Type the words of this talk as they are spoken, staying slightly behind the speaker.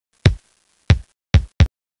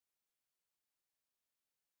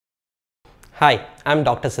Hi, I'm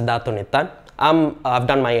Dr. Siddharth Unithan. I've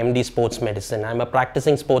done my MD Sports Medicine. I'm a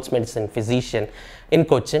practicing sports medicine physician in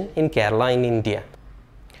Cochin, in Kerala, in India.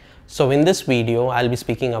 So in this video, I'll be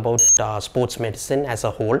speaking about sports medicine as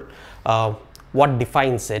a whole, what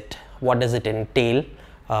defines it, what does it entail,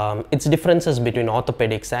 its differences between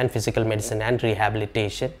orthopedics and physical medicine and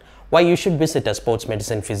rehabilitation, why you should visit a sports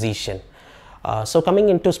medicine physician. So coming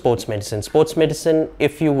into sports medicine,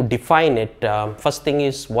 if you define it, first thing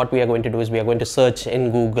is what we are going to do is we are going to search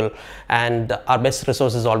in Google, and our best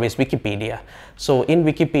resource is always Wikipedia. So in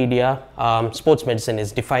Wikipedia, sports medicine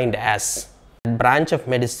is defined as a branch of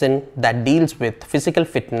medicine that deals with physical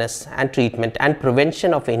fitness and treatment and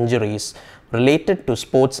prevention of injuries related to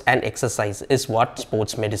sports and exercise is what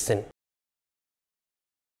sports medicine.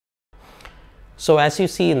 So as you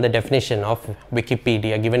see in the definition of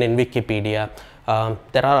Wikipedia, given in Wikipedia,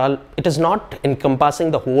 it is not encompassing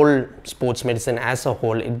the whole sports medicine as a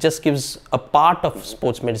whole. It just gives a part of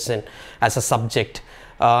sports medicine as a subject.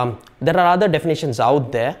 There are other definitions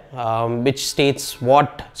out there which states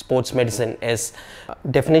what sports medicine is.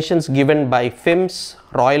 Definitions given by FIMS,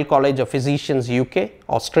 Royal College of Physicians UK,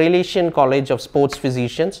 Australasian College of Sports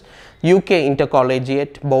Physicians, UK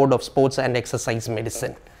Intercollegiate Board of Sports and Exercise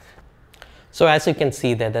Medicine. So as you can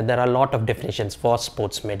see that there are a lot of definitions for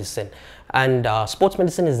sports medicine, and sports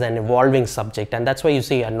medicine is an evolving subject, and that's why you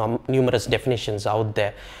see numerous definitions out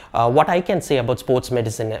there. What I can say about sports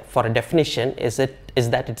medicine for a definition is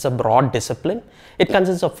that it's a broad discipline. It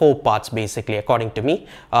consists of 4 parts basically, according to me.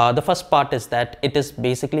 The first part is that it is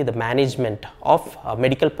basically the management of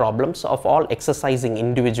medical problems of all exercising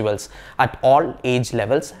individuals at all age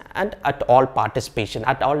levels and at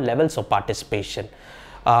all levels of participation.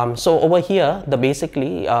 So over here,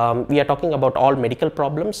 we are talking about all medical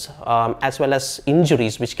problems as well as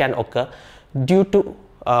injuries which can occur due to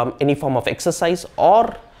any form of exercise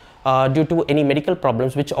or due to any medical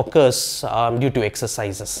problems which occurs due to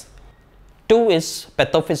exercises. 2 is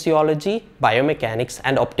pathophysiology, biomechanics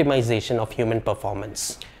and optimization of human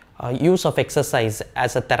performance. Use of exercise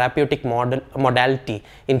as a therapeutic modality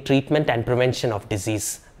in treatment and prevention of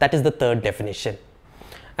disease. That is the 3rd definition.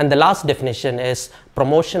 And the last definition is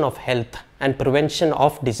promotion of health and prevention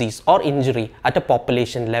of disease or injury at a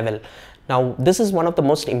population level. Now, this is one of the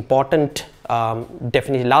most important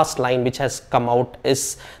definition. Last line which has come out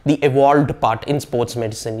is the evolved part in sports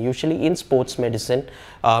medicine. Usually in sports medicine,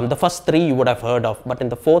 the first 3 you would have heard of, but in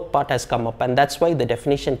the 4th part has come up, and that's why the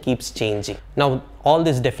definition keeps changing. Now, all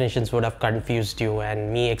these definitions would have confused you,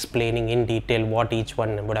 and me explaining in detail what each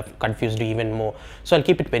one would have confused you even more. So I'll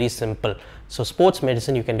keep it very simple. So sports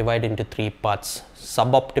medicine you can divide into 3 parts: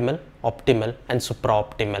 suboptimal, optimal and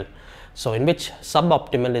supraoptimal. So in which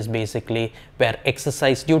suboptimal is basically where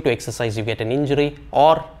due to exercise you get an injury,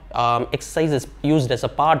 or exercise is used as a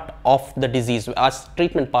part of the disease, as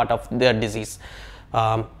treatment part of the disease.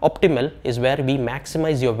 Optimal is where we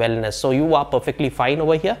maximize your wellness. So you are perfectly fine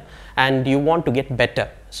over here and you want to get better.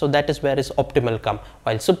 So that is where is optimal come.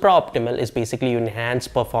 While supraoptimal is basically you enhance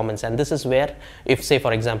performance, and this is where, if say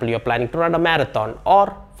for example you're planning to run a marathon,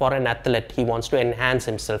 or for an athlete he wants to enhance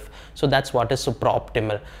himself, so that's what is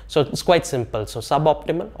supraoptimal. So it's quite simple. So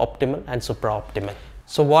suboptimal, optimal and supraoptimal.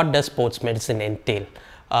 So what does sports medicine entail?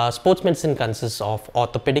 Sports medicine consists of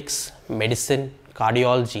orthopedics, medicine,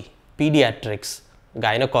 cardiology, pediatrics,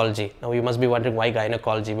 gynecology. Now you must be wondering why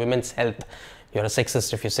gynecology, women's health. You're a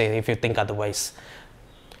sexist if you think otherwise.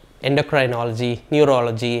 Endocrinology,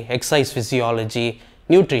 neurology, exercise physiology,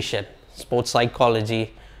 nutrition, sports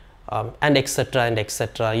psychology, and etc. and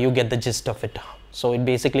etc. You get the gist of it. So it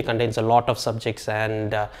basically contains a lot of subjects,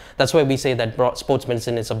 and that's why we say that sports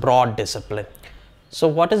medicine is a broad discipline. So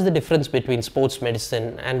what is the difference between sports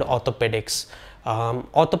medicine and orthopedics?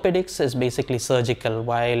 Orthopedics is basically surgical,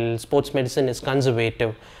 while sports medicine is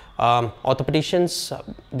conservative. Orthopedicians,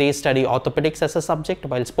 they study orthopedics as a subject,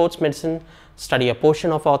 while sports medicine study a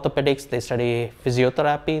portion of orthopedics. They study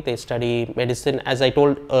physiotherapy, they study medicine. As I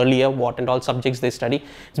told earlier, what and all subjects they study.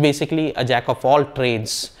 It's basically a jack of all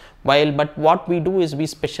trades. But what we do is we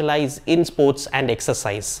specialize in sports and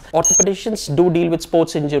exercise. Orthopedicians do deal with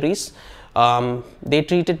sports injuries. They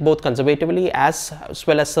treat it both conservatively as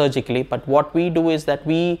well as surgically, but what we do is that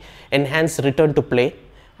we enhance return to play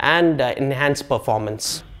and enhance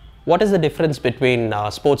performance. What is the difference between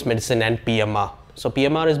sports medicine and PMR? So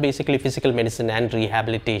PMR is basically physical medicine and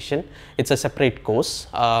rehabilitation. It's a separate course.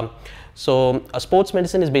 So sports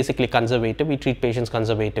medicine is basically conservative. We treat patients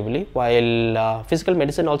conservatively, while physical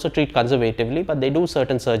medicine also treat conservatively, but they do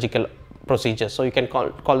certain surgical procedures. So you can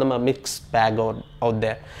call them a mixed bag out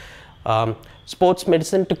there. Sports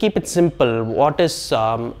medicine, to keep it simple, what is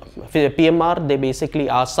PMR? They basically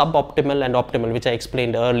are suboptimal and optimal, which I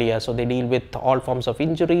explained earlier. So they deal with all forms of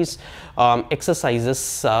injuries,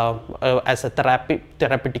 exercises as a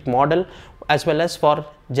therapeutic model, as well as for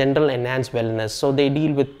general enhanced wellness. So they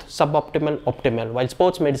deal with suboptimal, optimal, while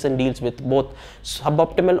sports medicine deals with both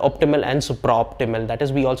suboptimal, optimal and supraoptimal. That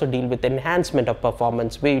is, we also deal with enhancement of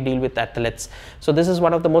performance, we deal with athletes. So this is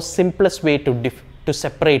one of the most simplest way to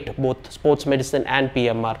separate both sports medicine and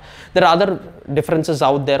PMR. There are other differences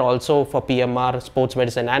out there also for PMR, sports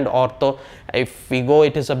medicine and ortho. If we go,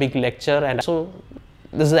 it is a big lecture, and so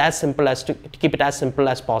this is as simple as to keep it as simple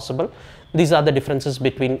as possible. These are the differences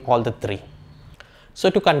between all the three. So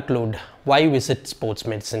to conclude, why visit sports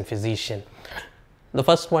medicine physician? The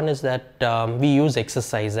first one is that we use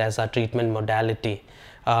exercise as our treatment modality.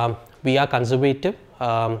 We are conservative,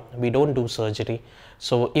 we don't do surgery.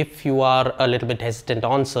 So if you are a little bit hesitant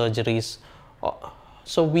on surgeries,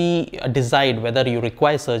 so we decide whether you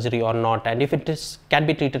require surgery or not, and if it can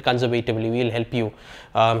be treated conservatively, we will help you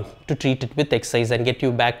to treat it with exercise and get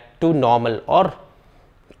you back to normal or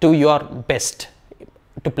to your best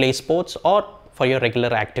to play sports or for your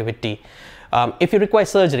regular activity. If you require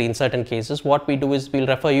surgery in certain cases, what we do is we'll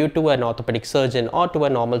refer you to an orthopedic surgeon or to a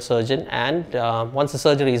normal surgeon, and once the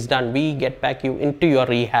surgery is done, we get back you into your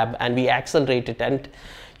rehab and we accelerate it, and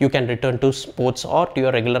you can return to sports or to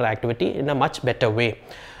your regular activity in a much better way.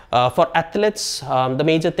 For athletes, the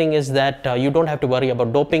major thing is that you don't have to worry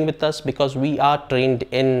about doping with us, because we are trained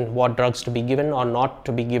in what drugs to be given or not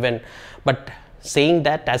to be given. But saying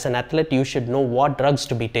that, as an athlete, you should know what drugs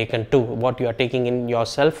to be taken to, what you are taking in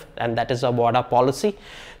yourself, and that is a WADA policy.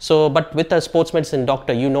 So, but with a sports medicine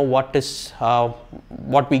doctor, you know what is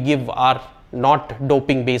what we give are not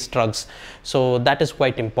doping based drugs. So that is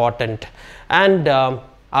quite important. And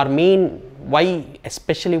our main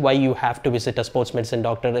especially why you have to visit a sports medicine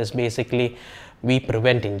doctor is basically we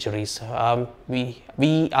prevent injuries.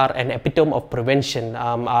 We are an epitome of prevention.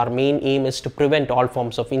 Our main aim is to prevent all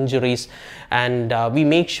forms of injuries, and we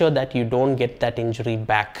make sure that you don't get that injury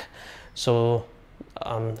back. So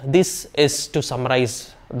this is to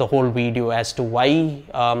summarize the whole video as to why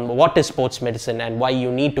what is sports medicine and why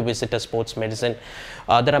you need to visit a sports medicine.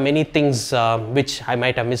 There are many things which I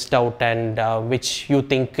might have missed out, and which you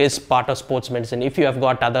think is part of sports medicine. If you have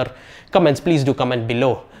got other comments, please do comment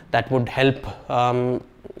below. That would help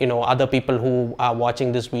other people who are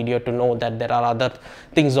watching this video to know that there are other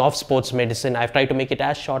things of sports medicine. I've tried to make it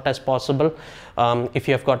as short as possible. If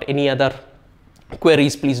you have got any other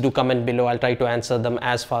queries, please do comment below. I'll try to answer them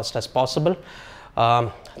as fast as possible.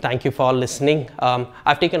 Thank you for listening.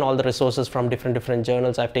 I've taken all the resources from different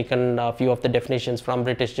journals. I've taken a few of the definitions from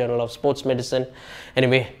British Journal of Sports Medicine.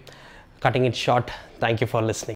 Anyway, cutting it short, thank you for listening.